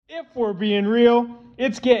If we're being real,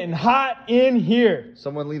 it's getting hot in here.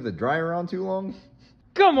 Someone leave the dryer on too long?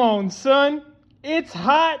 Come on, son. It's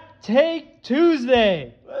Hot Take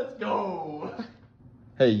Tuesday. Let's go.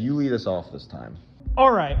 Hey, you lead us off this time.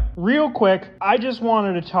 All right, real quick, I just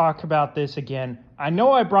wanted to talk about this again. I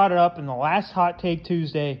know I brought it up in the last Hot Take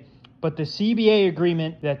Tuesday, but the CBA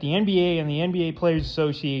agreement that the NBA and the NBA Players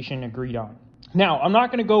Association agreed on. Now, I'm not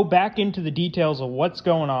going to go back into the details of what's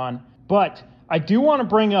going on, but I do want to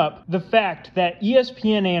bring up the fact that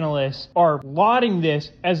ESPN analysts are lauding this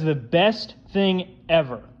as the best thing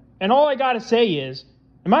ever. And all I got to say is,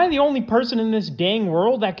 am I the only person in this dang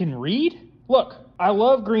world that can read? Look, I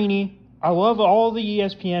love Greeny. I love all the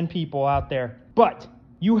ESPN people out there. But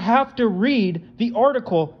you have to read the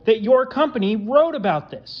article that your company wrote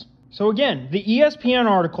about this. So again, the ESPN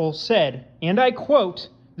article said, and I quote,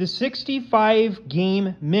 "The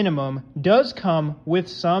 65-game minimum does come with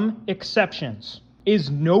some exceptions." Is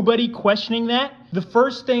nobody questioning that? The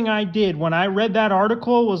first thing I did when I read that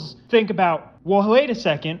article was think about, well, wait a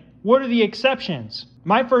second, what are the exceptions?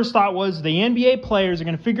 My first thought was the NBA players are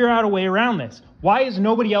going to figure out a way around this. Why is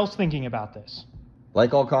nobody else thinking about this?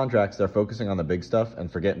 Like all contracts, they're focusing on the big stuff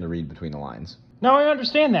and forgetting to read between the lines. Now I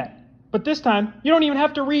understand that. But this time, you don't even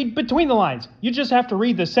have to read between the lines. You just have to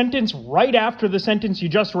read the sentence right after the sentence you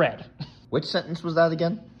just read. Which sentence was that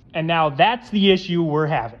again? And now that's the issue we're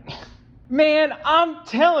having. Man, I'm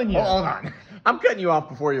telling you. Hold on. I'm cutting you off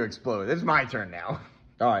before you explode. It's my turn now.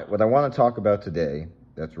 All right, what I want to talk about today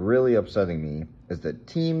that's really upsetting me is that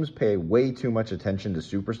teams pay way too much attention to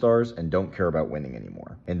superstars and don't care about winning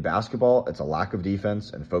anymore. In basketball, it's a lack of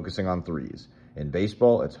defense and focusing on threes. In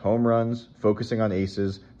baseball, it's home runs, focusing on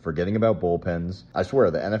aces, forgetting about bullpens. I swear,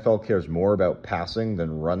 the NFL cares more about passing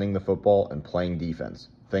than running the football and playing defense,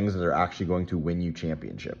 things that are actually going to win you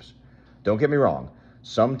championships. Don't get me wrong.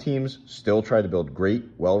 Some teams still try to build great,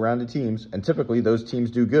 well-rounded teams, and typically those teams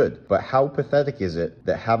do good. But how pathetic is it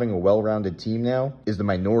that having a well-rounded team now is the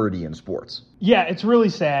minority in sports? Yeah, it's really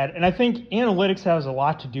sad, and I think analytics has a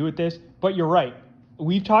lot to do with this, but you're right.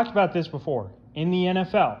 We've talked about this before. In the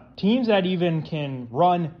NFL, teams that even can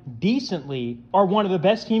run decently are one of the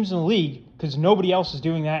best teams in the league because nobody else is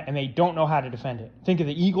doing that and they don't know how to defend it. Think of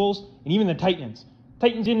the Eagles and even the Titans.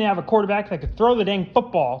 Titans didn't have a quarterback that could throw the dang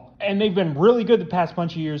football, and they've been really good the past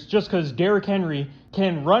bunch of years just because Derrick Henry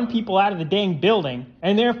can run people out of the dang building,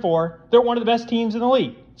 and therefore, they're one of the best teams in the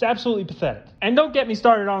league. It's absolutely pathetic. And don't get me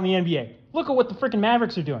started on the NBA. Look at what the freaking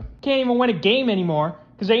Mavericks are doing. Can't even win a game anymore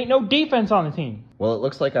because there ain't no defense on the team. Well, it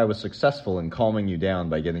looks like I was successful in calming you down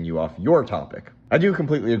by getting you off your topic. I do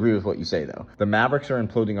completely agree with what you say, though. The Mavericks are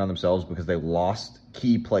imploding on themselves because they lost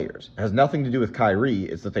key players. It has nothing to do with Kyrie.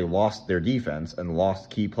 It's that they lost their defense and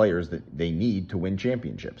lost key players that they need to win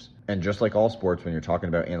championships. And just like all sports, when you're talking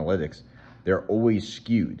about analytics, they're always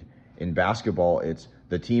skewed. In basketball, it's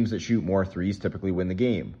the teams that shoot more threes typically win the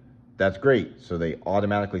game. That's great. So they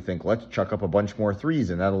automatically think, let's chuck up a bunch more threes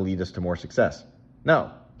and that'll lead us to more success.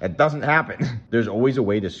 No. That doesn't happen. There's always a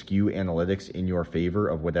way to skew analytics in your favor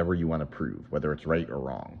of whatever you want to prove, whether it's right or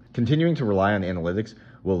wrong. Continuing to rely on analytics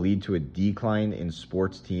will lead to a decline in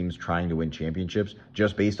sports teams trying to win championships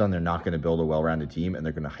just based on they're not going to build a well-rounded team and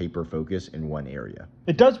they're going to hyper-focus in one area.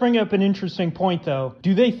 It does bring up an interesting point, though.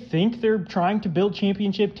 Do they think they're trying to build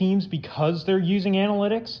championship teams because they're using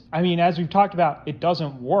analytics? I mean, as we've talked about, it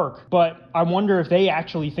doesn't work, but I wonder if they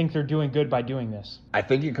actually think they're doing good by doing this. I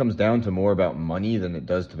think it comes down to more about money than it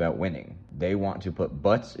does about winning. They want to put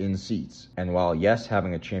butts in seats. And while, yes,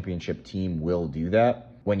 having a championship team will do that,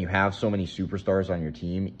 when you have so many superstars on your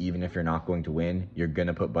team, even if you're not going to win, you're going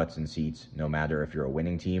to put butts in seats, no matter if you're a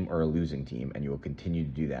winning team or a losing team, and you will continue to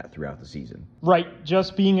do that throughout the season. Right.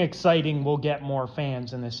 Just being exciting will get more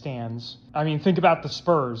fans in the stands. I mean, think about the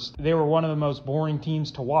Spurs. They were one of the most boring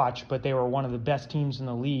teams to watch, but they were one of the best teams in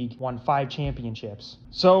the league, won 5 championships.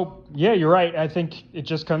 So, yeah, you're right. I think it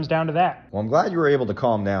just comes down to that. Well, I'm glad you were able to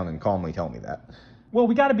calm down and calmly tell me that. Well,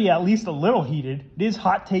 we got to be at least a little heated. It is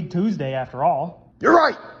Hot Take Tuesday after all. You're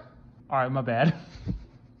right! All right, my bad.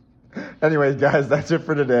 Anyways, guys, that's it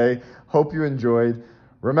for today. Hope you enjoyed.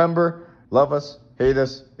 Remember, love us, hate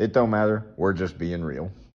us, it don't matter. We're just being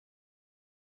real.